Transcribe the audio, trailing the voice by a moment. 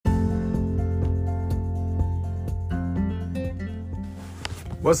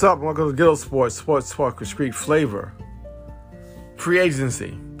What's up? Welcome to Ghetto Sports, Sports Talk with Street Flavor. Free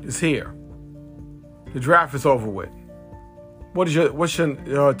agency is here. The draft is over with. What's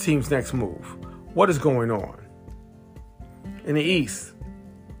your team's next move? What is going on? In the East,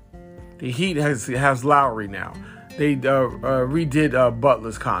 the Heat has Lowry now. They redid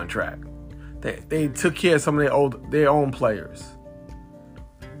Butler's contract. They took care of some of their own players.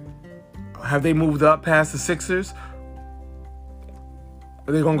 Have they moved up past the Sixers?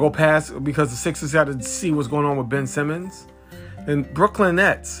 Are they going to go past because the Sixers got to see what's going on with Ben Simmons? And Brooklyn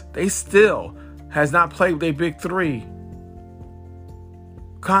Nets, they still has not played with their big three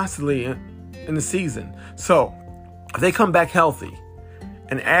constantly in the season. So if they come back healthy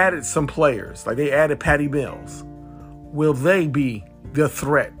and added some players, like they added Patty Mills, will they be the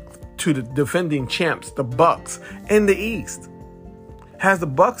threat to the defending champs, the Bucks, in the East? Has the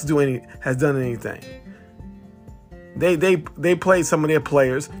Bucks done anything? They played some of their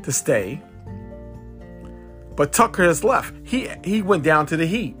players to stay, but Tucker has left. He went down to the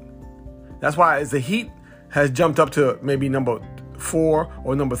Heat. That's why as the Heat has jumped up to maybe number 4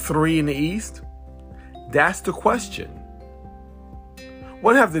 or number 3 in the East. That's the question.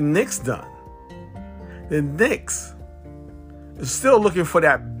 What have the Knicks done? The Knicks is still looking for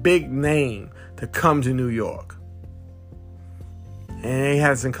that big name to come to New York, and it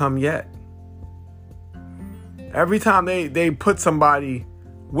hasn't come yet. Every time they put somebody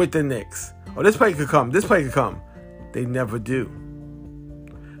with the Knicks, this player could come, they never do.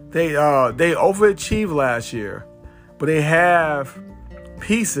 They overachieved last year, but they have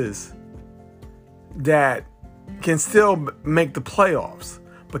pieces that can still make the playoffs.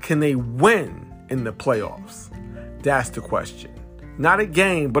 But can they win in the playoffs? That's the question. Not a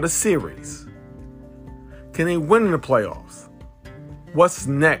game, but a series. Can they win in the playoffs? What's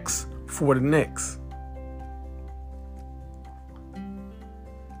next for the Knicks?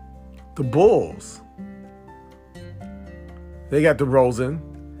 The Bulls, they got DeRozan,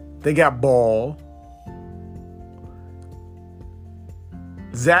 they got Ball,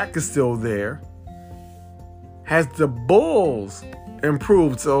 Zach is still there. Has the Bulls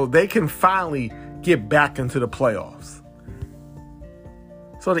improved so they can finally get back into the playoffs?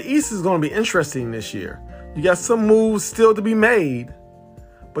 So the East is going to be interesting this year. You got some moves still to be made,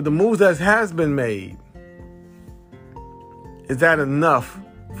 but the moves that has been made, is that enough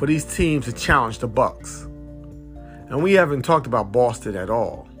for these teams to challenge the Bucks? And we haven't talked about Boston at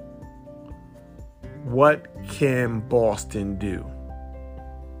all. What can Boston do?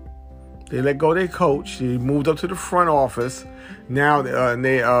 They let go of their coach. He moved up to the front office. Now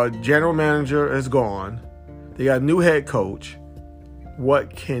their general manager is gone. They got a new head coach.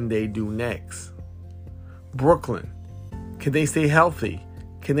 What can they do next? Brooklyn, can they stay healthy?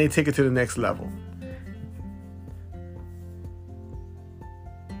 Can they take it to the next level?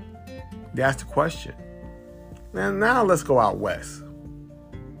 That's the question. Now let's go out west.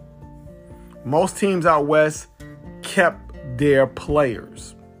 Most teams out west kept their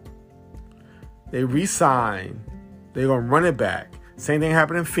players. They re-signed. They're going to run it back. Same thing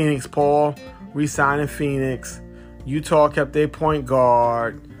happened in Phoenix. Paul re-signed in Phoenix. Utah kept their point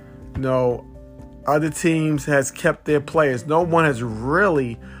guard. Other teams has kept their players. No one has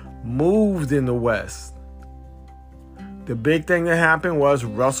really moved in the West. The big thing that happened was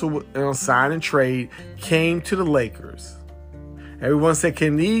Russell sign and trade came to the Lakers. Everyone said,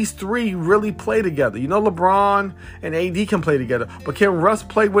 can these three really play together? LeBron and AD can play together, but can Russ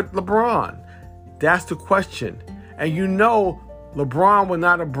play with LeBron? That's the question. And LeBron would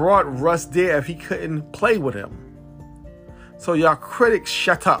not have brought Russ there if he couldn't play with him. So y'all critics,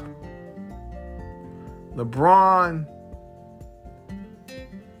 shut up. LeBron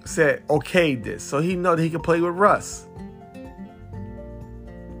said, okay, this. So he know that he can play with Russ.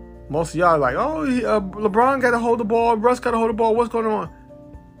 Most of y'all are like, LeBron got to hold the ball. Russ got to hold the ball. What's going on?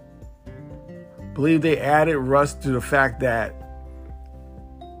 Believe they added Russ to the fact that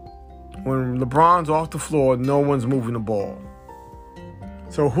when LeBron's off the floor, no one's moving the ball.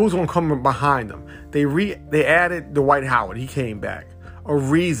 So who's going to come behind them? They added Dwight Howard. He came back.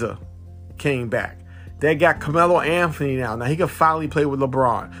 Ariza came back. They got Carmelo Anthony now. Now he can finally play with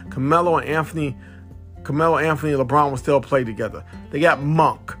LeBron. Carmelo Anthony and LeBron will still play together. They got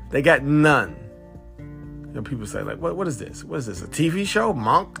Monk. They got Nunn. People say, what is this? What is this, a TV show?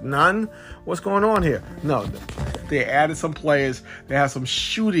 Monk? Nunn? What's going on here? No, they added some players. They have some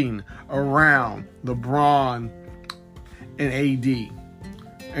shooting around LeBron and AD.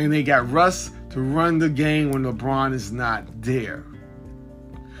 And they got Russ to run the game when LeBron is not there.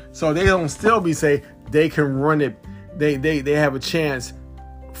 So they don't still be say they can run it. They have a chance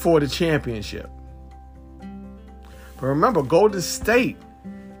for the championship. But remember, Golden State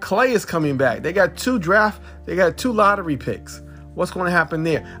Clay is coming back. They got two lottery picks. What's going to happen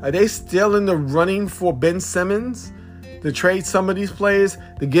there? Are they still in the running for Ben Simmons to trade some of these players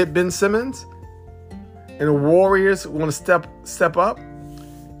to get Ben Simmons? And the Warriors want to step up?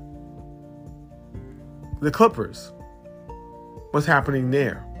 The Clippers. What's happening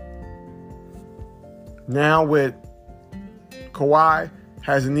there? Now with Kawhi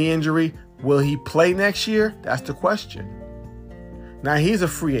has a knee injury, will he play next year? That's the question. Now he's a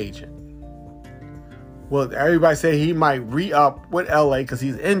free agent. Well, everybody say he might re-up with LA because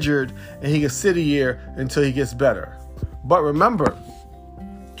he's injured and he can sit a year until he gets better. But remember,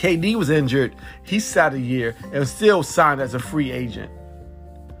 KD was injured. He sat a year and still signed as a free agent.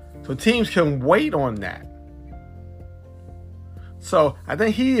 So teams can wait on that. So I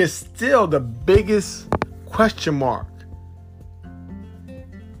think he is still the biggest question mark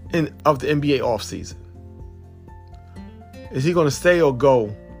of the NBA offseason. Is he going to stay or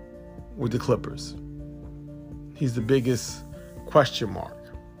go with the Clippers? He's the biggest question mark.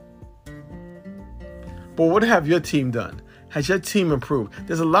 But what have your team done? Has your team improved?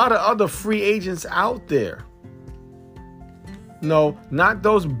 There's a lot of other free agents out there. No, not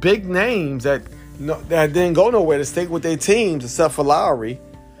those big names that didn't go nowhere to stay with their teams except for Lowry.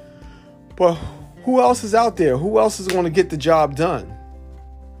 But who else is out there? Who else is going to get the job done?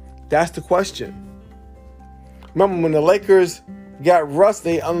 That's the question. Remember when the Lakers got Russ,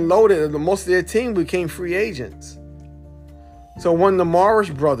 they unloaded and most of their team became free agents. So when the Morris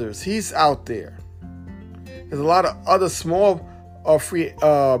brothers, he's out there. There's a lot of other small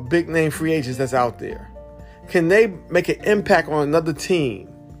big name free agents that's out there. Can they make an impact on another team?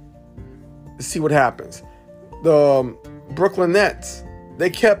 Let's see what happens. The Brooklyn Nets, they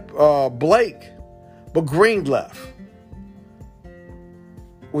kept Blake, but Green left.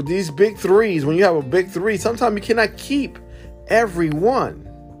 With these big threes, when you have a big three, sometimes you cannot keep everyone.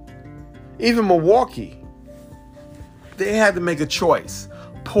 Even Milwaukee, they had to make a choice.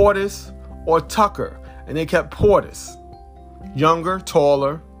 Portis or Tucker. And they kept Portis. Younger,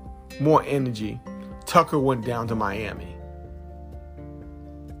 taller, more energy. Tucker went down to Miami.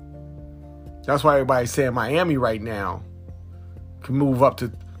 That's why everybody's saying Miami right now can move up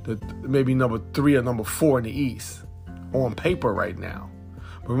to maybe number 3 or number 4 in the East. On paper right now.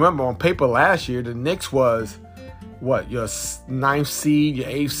 But remember, on paper last year, the Knicks was, your 9th seed, your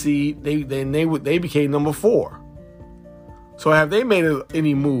 8th seed. They became number 4. So have they made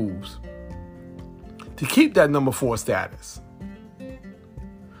any moves to keep that number 4 status?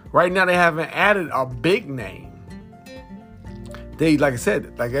 Right now, they haven't added a big name. They, like I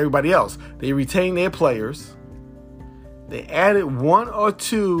said, like everybody else, they retain their players. They added 1 or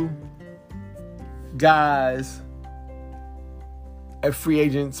 2 guys at free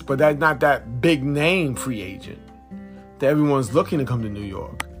agents, but that's not that big name free agent that everyone's looking to come to New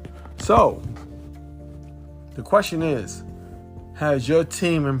York. So, the question is, has your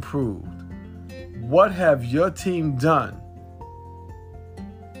team improved? What have your team done?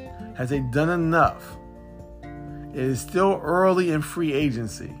 Has they done enough? It is still early in free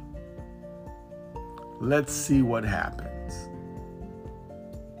agency. Let's see what happens.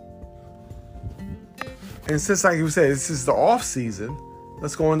 And since, like you said, this is the off season,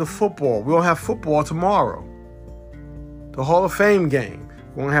 let's go into football. We're going to have football tomorrow. The Hall of Fame game.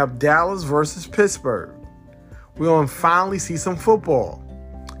 We're going to have Dallas versus Pittsburgh. We're going to finally see some football.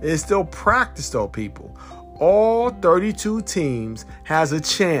 It's still practice, though, people. All 32 teams has a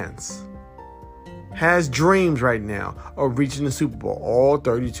chance, has dreams right now of reaching the Super Bowl. All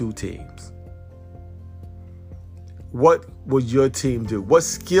 32 teams. What will your team do? What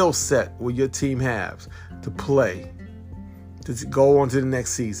skill set will your team have to play to go on to the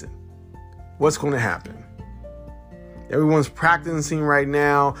next season? What's going to happen? Everyone's practicing right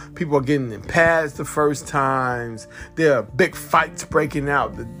now. People are getting in pads the first times. There are big fights breaking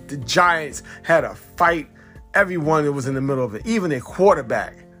out. The Giants had a fight. Everyone that was in the middle of it, even their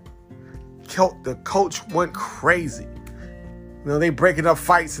quarterback. The coach went crazy. They breaking up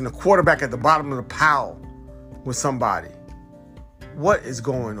fights and the quarterback at the bottom of the pile with somebody. What is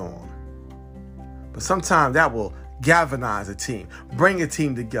going on? But sometimes that will galvanize a team, bring a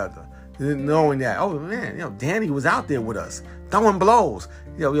team together, knowing that, oh man, Danny was out there with us, throwing blows.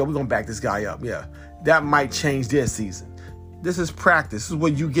 We're gonna back this guy up. Yeah, that might change their season. This is practice. This is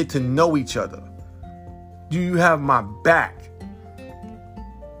where you get to know each other. Do you have my back?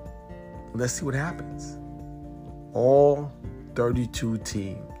 Let's see what happens. All 32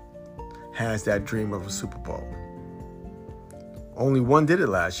 teams has that dream of a Super Bowl. Only one did it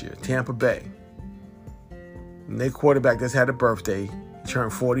last year, Tampa Bay. And their quarterback just had a birthday. He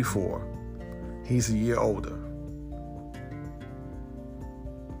turned 44. He's a year older.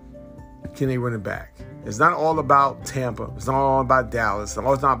 can they run it back? It's not all about Tampa. It's not all about Dallas.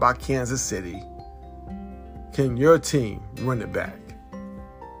 It's not about Kansas City. Can your team run it back?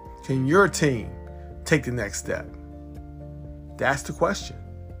 Can your team take the next step? That's the question.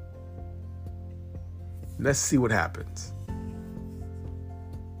 Let's see what happens.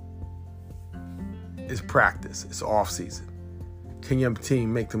 It's practice. It's off season. Can your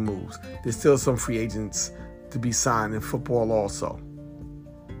team make the moves? There's still some free agents to be signed in football also.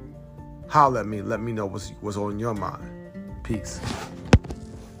 Holler at me. Let me know what's on your mind. Peace.